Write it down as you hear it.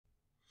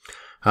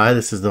Hi,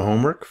 this is the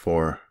homework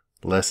for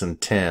lesson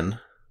 10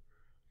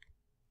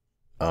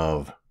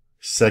 of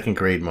second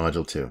grade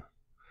module 2.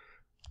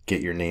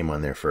 Get your name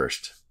on there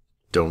first.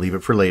 Don't leave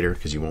it for later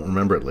because you won't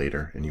remember it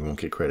later and you won't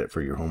get credit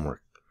for your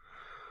homework.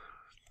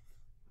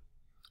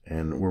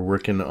 And we're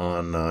working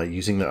on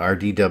using the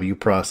RDW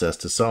process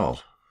to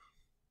solve.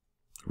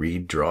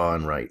 Read, draw,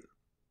 and write.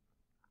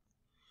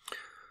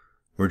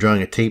 We're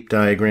drawing a tape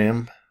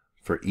diagram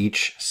for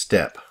each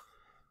step.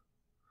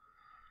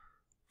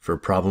 For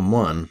problem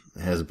 1,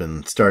 it has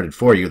been started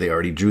for you. They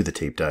already drew the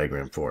tape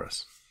diagram for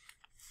us.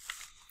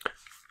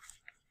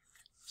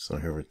 So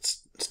here it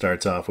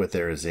starts off with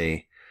there's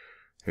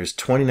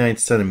 29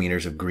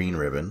 centimeters of green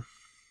ribbon.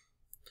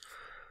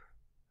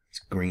 It's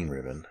green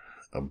ribbon.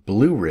 A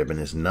blue ribbon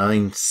is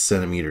 9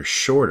 centimeters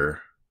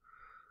shorter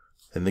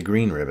than the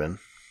green ribbon.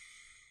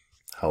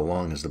 How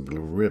long is the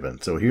blue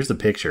ribbon? So here's the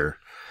picture.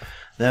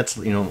 That's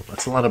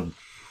a lot of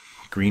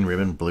green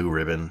ribbon, blue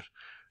ribbon,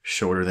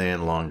 shorter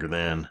than, longer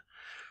than.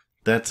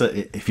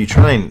 If you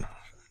try and,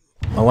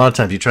 a lot of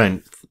times you try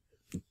and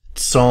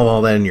solve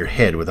all that in your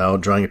head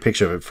without drawing a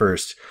picture of it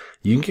first,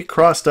 you can get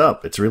crossed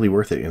up. It's really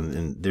worth it.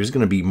 And there's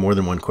going to be more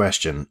than one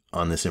question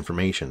on this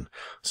information.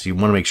 So you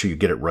want to make sure you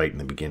get it right in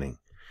the beginning.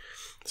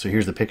 So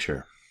here's the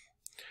picture.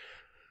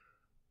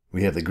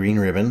 We have the green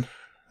ribbon.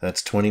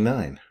 That's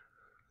 29,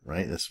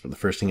 right? That's the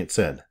first thing it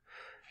said.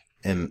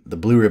 And the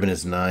blue ribbon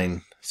is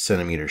 9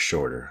 centimeters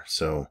shorter.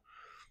 So,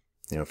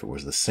 if it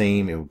was the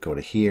same, it would go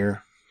to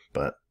here,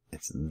 but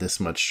it's this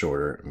much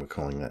shorter, and we're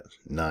calling that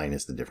 9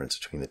 is the difference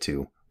between the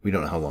two. We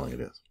don't know how long it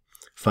is.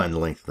 Find the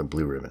length of the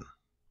blue ribbon.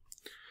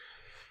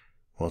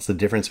 Well, it's the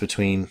difference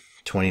between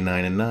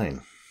 29 and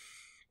 9.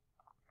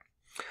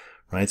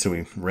 Right, so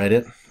we read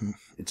it.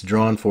 It's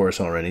drawn for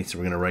us already, so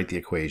we're going to write the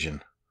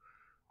equation.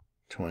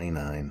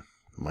 29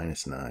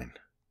 minus 9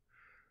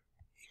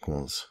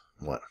 equals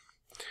what?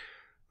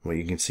 Well,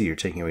 you can see you're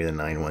taking away the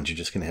 9 ones. You're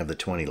just going to have the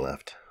 20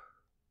 left.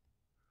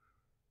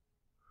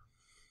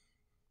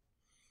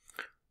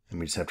 And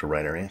we just have to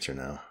write our answer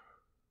now.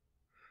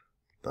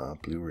 The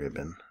blue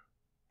ribbon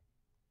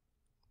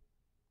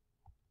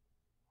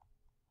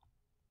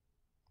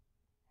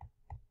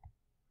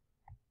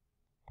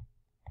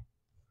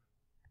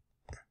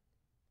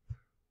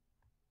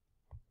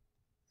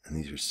and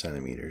these are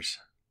centimeters.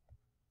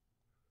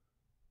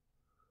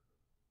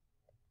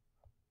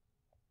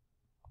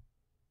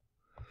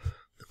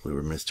 The blue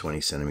ribbon is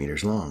 20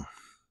 centimeters long.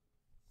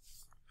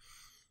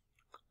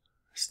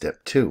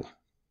 Step 2.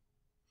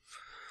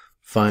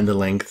 Find the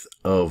length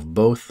of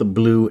both the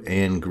blue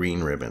and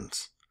green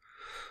ribbons.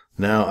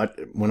 Now,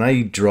 when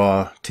I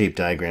draw tape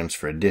diagrams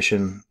for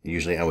addition,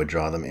 usually I would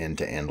draw them end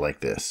to end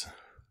like this.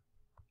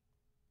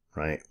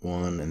 Right?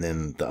 One, and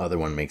then the other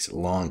one makes it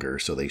longer,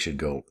 so they should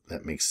go.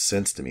 That makes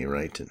sense to me,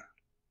 right? To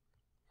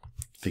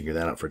figure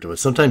that out for it. But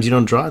sometimes you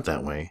don't draw it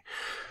that way.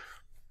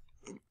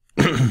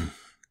 You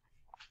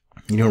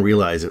don't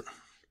realize it.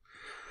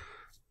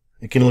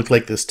 It can look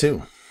like this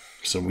too.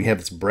 So we have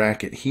this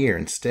bracket here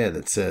instead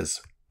that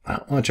says,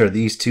 how much are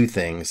these two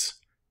things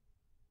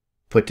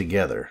put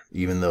together?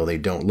 Even though they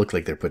don't look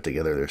like they're put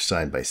together, they're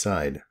side by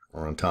side,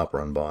 or on top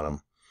or on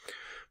bottom.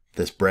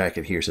 This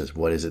bracket here says,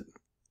 what is it?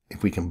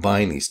 If we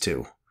combine these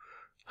two,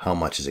 how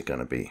much is it going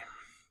to be?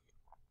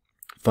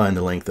 Find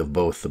the length of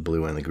both the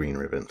blue and the green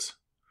ribbons.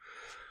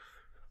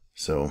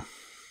 So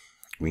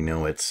we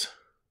know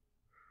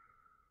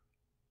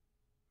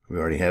we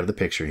already have the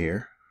picture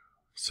here.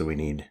 So we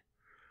need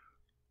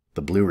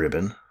the blue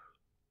ribbon,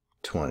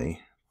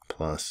 20,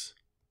 plus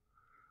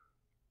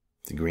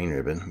the green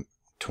ribbon,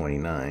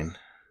 29,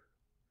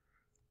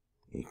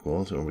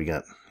 equals, or we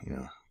got,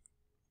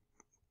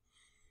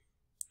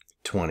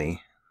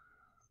 20.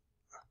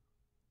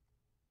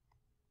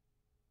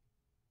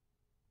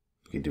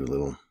 We could do a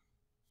little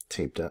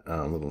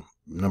little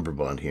number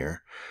bond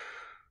here.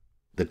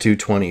 The two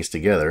 20s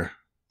together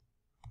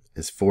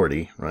is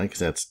 40, right? Because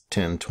that's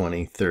 10,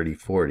 20, 30,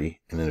 40,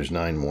 and then there's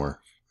 9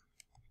 more.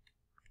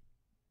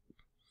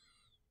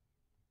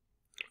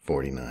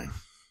 49.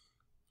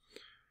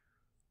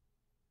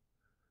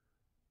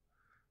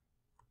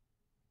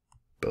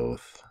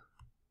 Both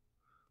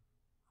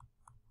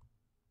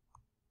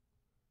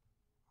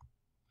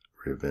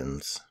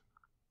ribbons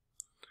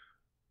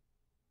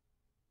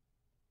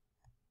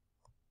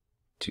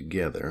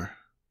together.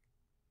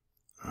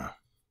 Oh,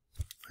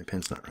 my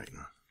pen's not right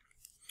now.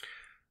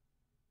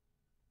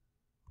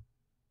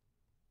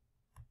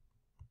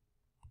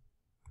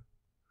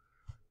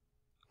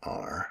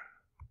 Are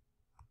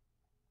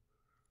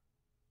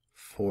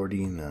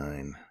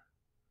 49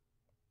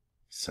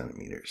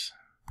 centimeters.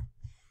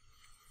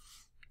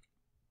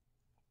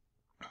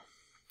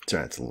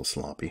 Sorry, it's a little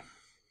sloppy.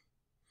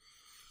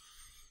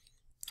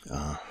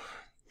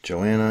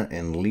 Joanna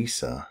and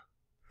Lisa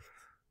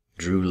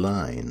drew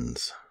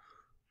lines.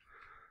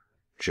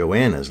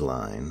 Joanna's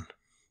line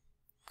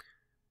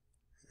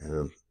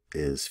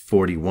is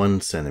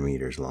 41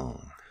 centimeters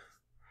long.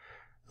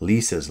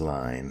 Lisa's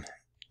line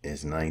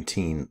is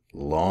 19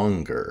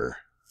 longer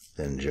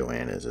than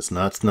Joanna's. It's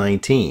not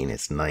 19,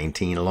 it's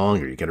 19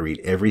 longer. You got to read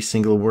every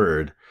single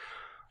word,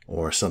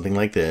 or something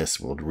like this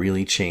will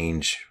really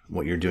change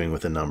what you're doing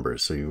with the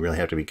numbers. So you really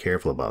have to be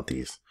careful about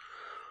these.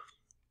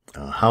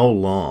 How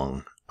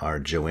long are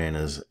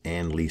Joanna's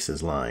and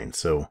Lisa's lines?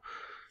 So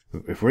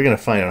if we're going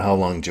to find out how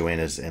long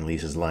Joanna's and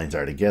Lisa's lines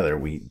are together,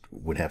 we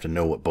would have to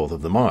know what both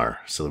of them are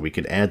so that we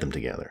could add them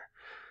together.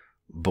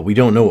 But we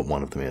don't know what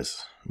one of them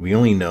is. We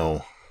only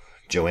know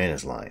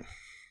Joanna's line.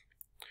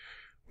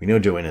 We know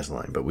Joanna's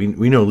line, but we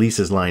know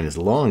Lisa's line is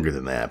longer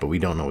than that, but we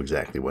don't know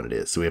exactly what it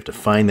is. So we have to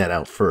find that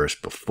out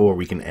first before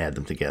we can add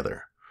them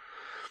together.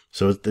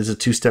 So there's a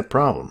two-step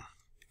problem.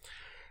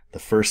 The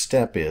first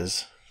step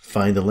is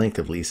find the length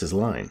of Lisa's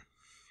line.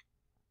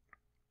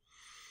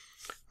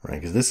 Right,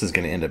 because this is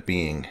going to end up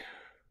being,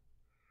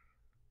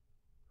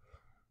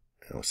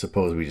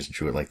 suppose we just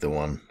drew it like the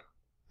one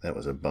that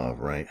was above,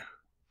 right?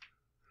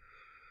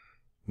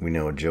 We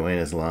know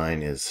Joanna's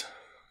line is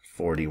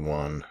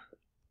 41.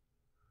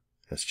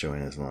 That's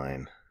Joanna's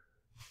line.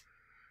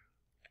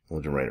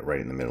 We'll just write it right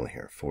in the middle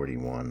here,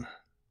 41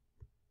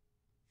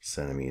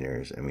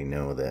 centimeters. And we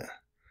know that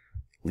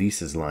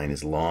Lisa's line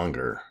is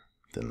longer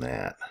than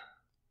that.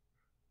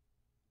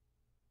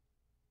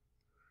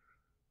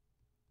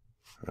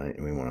 Right,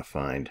 and we want to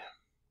find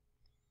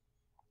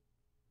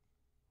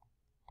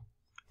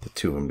the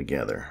two of them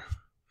together.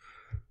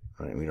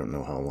 Right, we don't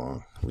know how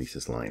long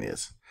Lisa's line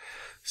is.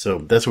 So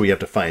that's what we have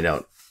to find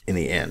out in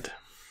the end.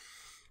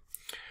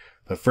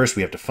 But first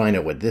we have to find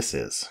out what this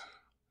is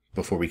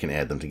before we can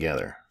add them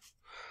together.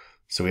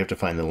 So we have to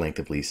find the length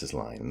of Lisa's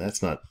line. And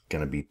that's not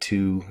going to be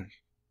too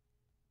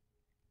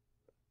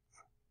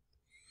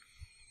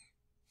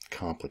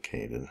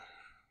complicated.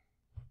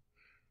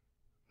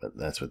 But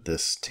that's what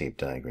this tape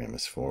diagram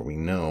is for. We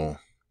know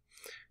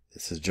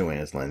this is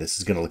Joanna's line. This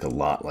is going to look a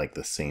lot like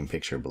the same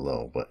picture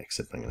below, but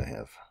except I'm going to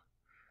have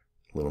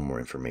a little more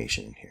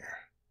information in here.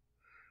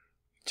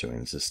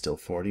 Joanna's is still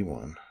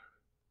 41.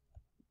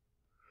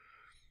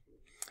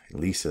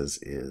 Lisa's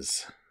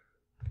is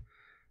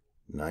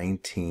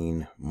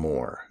 19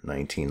 more,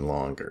 19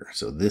 longer.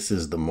 So this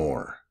is the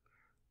more.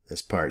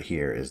 This part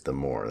here is the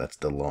more. That's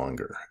the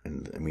longer.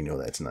 And we know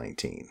that's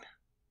 19.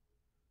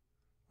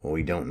 What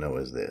we don't know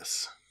is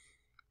this.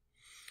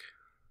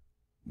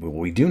 Well,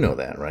 we do know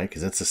that, right?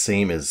 Because that's the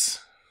same as,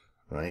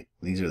 right?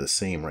 These are the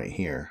same right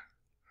here.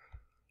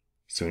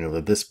 So we know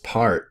that this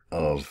part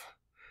of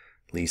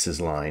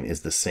Lisa's line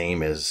is the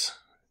same as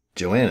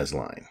Joanna's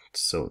line.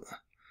 So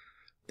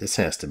this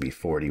has to be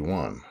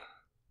 41.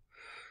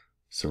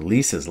 So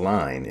Lisa's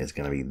line is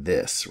going to be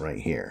this right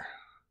here.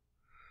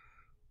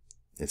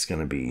 It's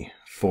going to be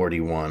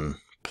 41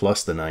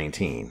 plus the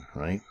 19,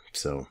 right?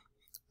 So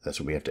that's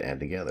what we have to add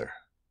together.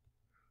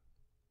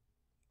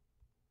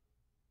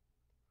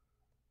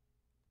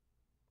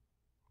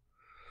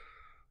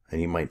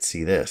 And you might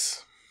see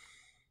this.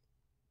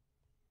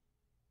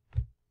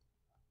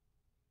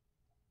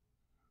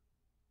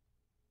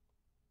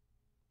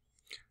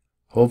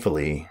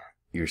 Hopefully,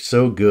 you're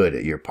so good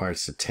at your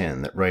parts to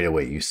 10 that right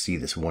away you see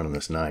this 1 and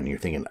this 9, and you're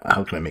thinking,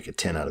 how can I make a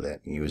 10 out of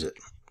that and use it?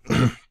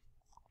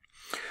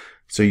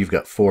 So you've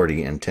got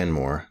 40 and 10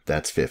 more,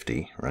 that's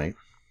 50, right?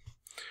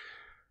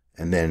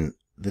 And then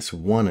this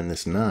 1 and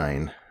this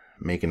 9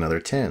 make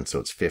another 10, so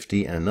it's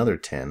 50 and another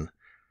 10,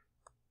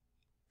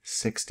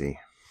 60.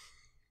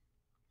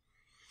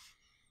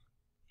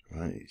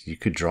 Right? You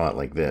could draw it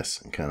like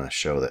this and kind of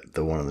show that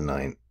the 1 and the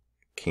 9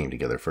 came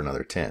together for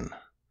another 10.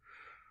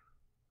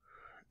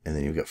 And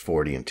then you've got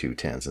 40 and 2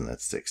 10s, and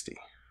that's 60.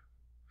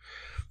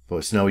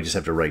 But so now we just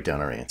have to write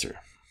down our answer,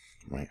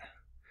 right?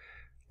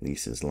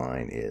 Lisa's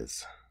line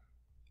is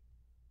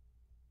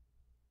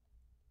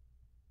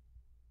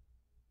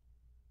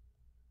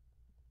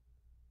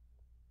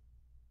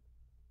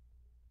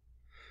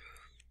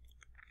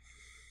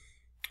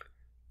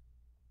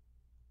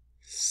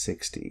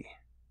 60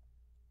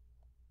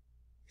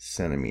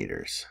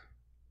 centimeters.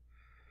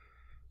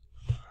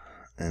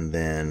 And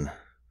then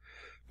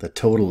the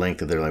total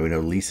length of their line, we know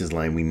Lisa's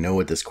line, we know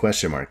what this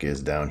question mark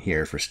is down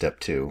here for step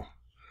 2.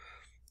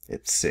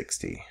 It's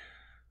 60.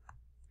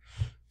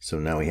 So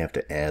now we have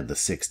to add the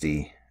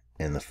 60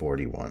 and the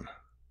 41.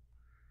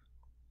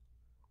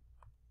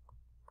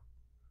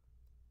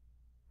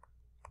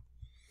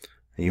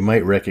 You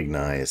might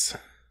recognize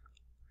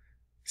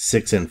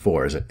 6 and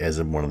 4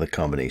 as one of the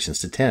combinations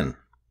to 10.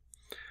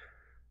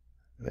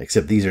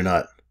 Except these are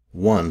not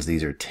 1s,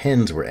 these are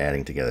 10s we're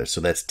adding together. So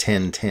that's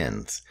 10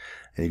 10s.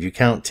 And if you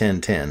count 10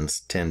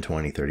 10s, 10,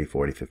 20, 30,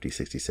 40, 50,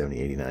 60, 70,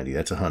 80, 90,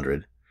 that's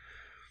 100.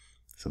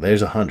 So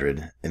there's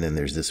 100, and then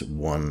there's this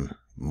 1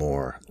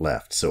 more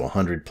left. So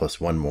 100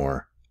 plus 1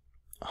 more,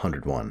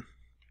 101.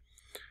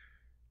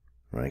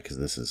 Right, because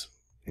this is,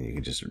 and you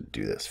can just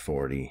do this,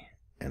 40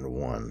 and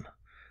 1,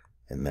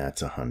 and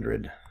that's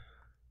 100.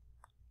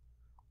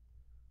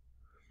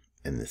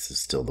 And this is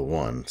still the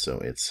 1, so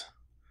it's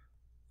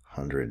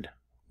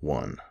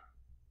 101.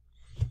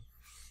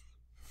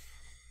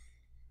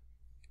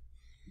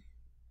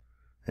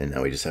 And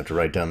now we just have to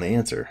write down the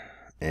answer.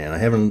 and I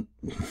haven't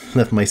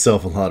left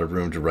myself a lot of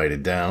room to write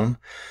it down.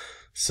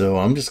 So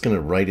I'm just going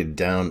to write it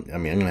down. I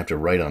mean, I'm going to have to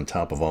write on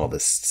top of all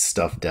this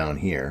stuff down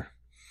here.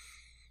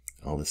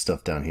 All this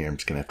stuff down here, I'm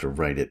just going to have to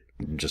write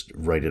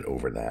it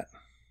over that.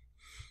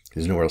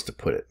 There's nowhere else to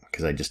put it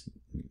because I just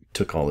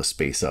took all the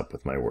space up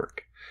with my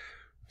work.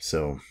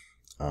 So,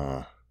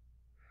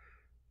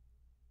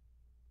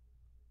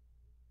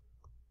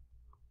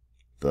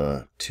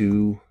 the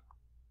 2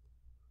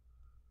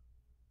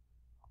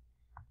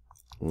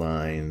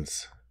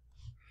 lines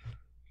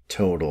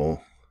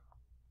total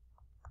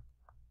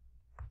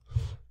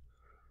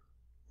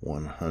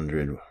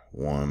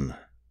 101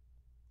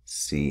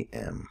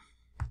 cm.